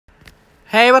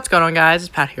Hey, what's going on, guys? It's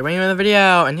Pat here bringing you another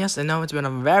video. And yes, I know it's been a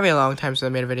very long time since I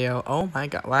made a video. Oh my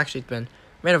god. Well, actually, it's been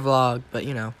made a vlog, but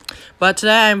you know. But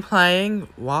today I'm playing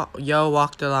Yo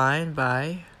Walk the Line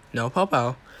by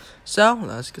Nopopo. So,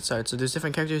 let's get started. So, there's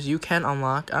different characters you can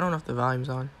unlock. I don't know if the volume's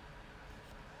on.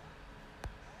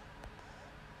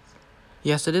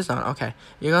 Yes, it is on. Okay.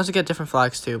 You can also get different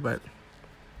flags too, but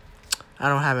I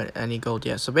don't have any gold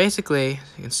yet. So, basically,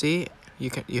 as you can see,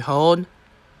 you hold,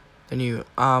 then you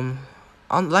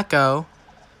let go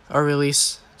or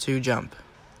release to jump.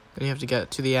 Then you have to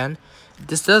get to the end.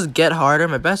 This does get harder.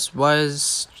 My best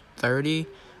was 30,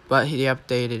 but he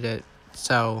updated it,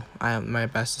 so my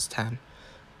best is 10.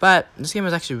 But this game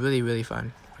is actually really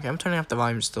fun. Okay, I'm turning up the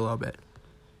volume just a little bit.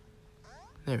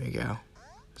 There we go.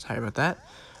 Sorry about that.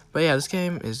 But yeah, this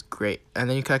game is great. And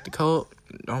then you collect the gold.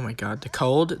 Oh my god, the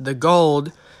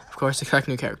gold, of course, to collect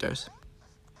new characters.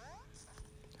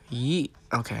 Yeet.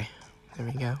 Okay, there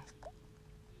we go.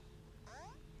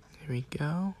 Here we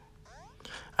go.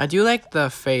 I do like the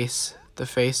face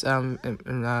expressions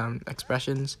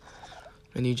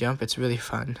when you jump. It's really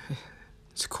fun.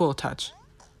 It's a cool touch.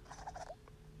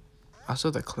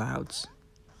 Also the clouds.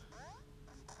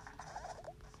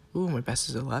 Ooh, my best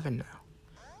is 11 now.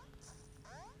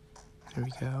 Here we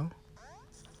go.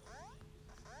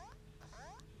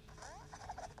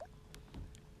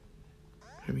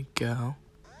 Here we go.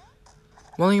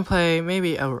 I'm only gonna play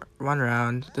maybe one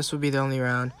round. This will be the only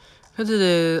round. Because it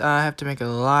is, I have to make a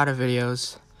lot of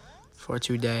videos for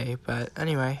today. But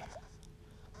anyway,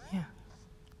 yeah.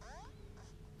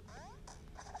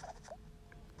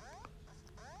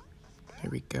 Here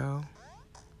we go.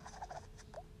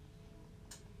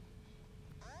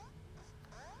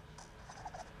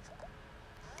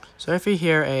 So if you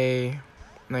hear a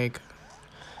like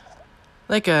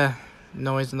a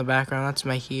noise in the background, that's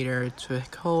my heater. It's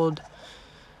cold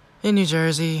in New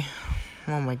Jersey.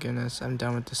 Oh my goodness, I'm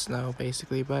done with the snow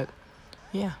basically, but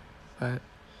yeah. But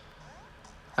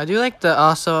I do like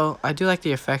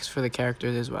the effects for the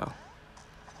characters as well.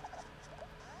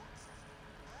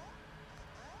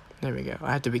 There we go.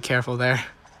 I have to be careful there.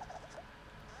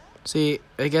 See,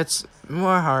 it gets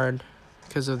more hard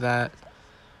because of that,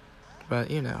 but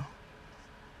you know.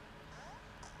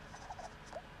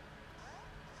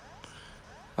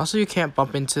 Also, you can't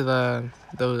bump into the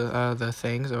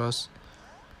things, or else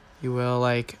you will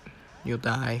you'll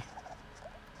die.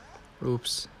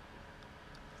 Oops.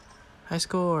 High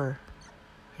score.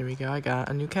 Here we go. I got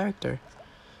a new character.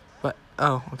 But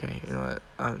oh, okay. You know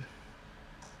what?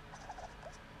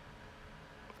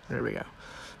 There we go.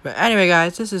 But anyway,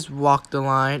 guys, this is Walk the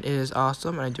Line. It is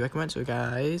awesome, and I do recommend it. So,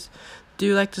 guys, do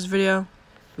you like this video?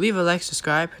 Leave a like,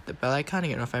 subscribe, hit the bell icon to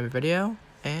get notified of my video,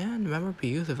 and remember, be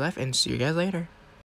youth of life, and see you guys later.